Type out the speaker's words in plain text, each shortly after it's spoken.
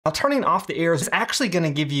Now, turning off the arrows is actually going to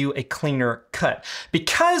give you a cleaner cut,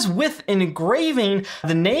 because with engraving,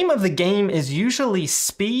 the name of the game is usually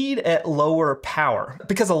speed at lower power,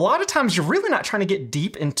 because a lot of times you're really not trying to get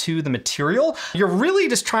deep into the material. You're really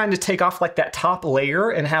just trying to take off like that top layer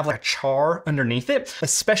and have like a char underneath it,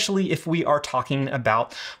 especially if we are talking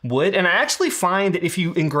about wood. And I actually find that if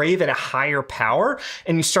you engrave at a higher power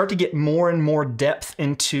and you start to get more and more depth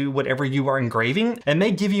into whatever you are engraving, it may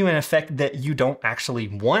give you an effect that you don't actually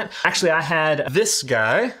want. Actually, I had this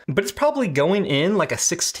guy, but it's probably going in like a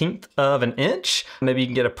 1/16 of an inch. Maybe you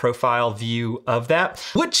can get a profile view of that,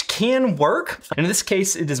 which can work. In this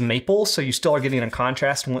case, it is maple, so you still are getting a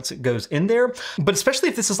contrast once it goes in there. But especially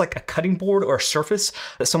if this is like a cutting board or a surface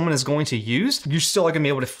that someone is going to use, you still are gonna be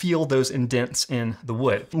able to feel those indents in the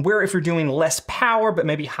wood. Where if you're doing less power, but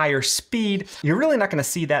maybe higher speed, you're really not gonna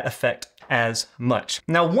see that effect as much.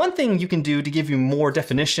 Now, one thing you can do to give you more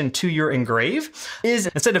definition to your engrave is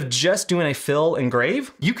instead of just doing a fill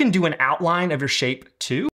engrave, you can do an outline of your shape too.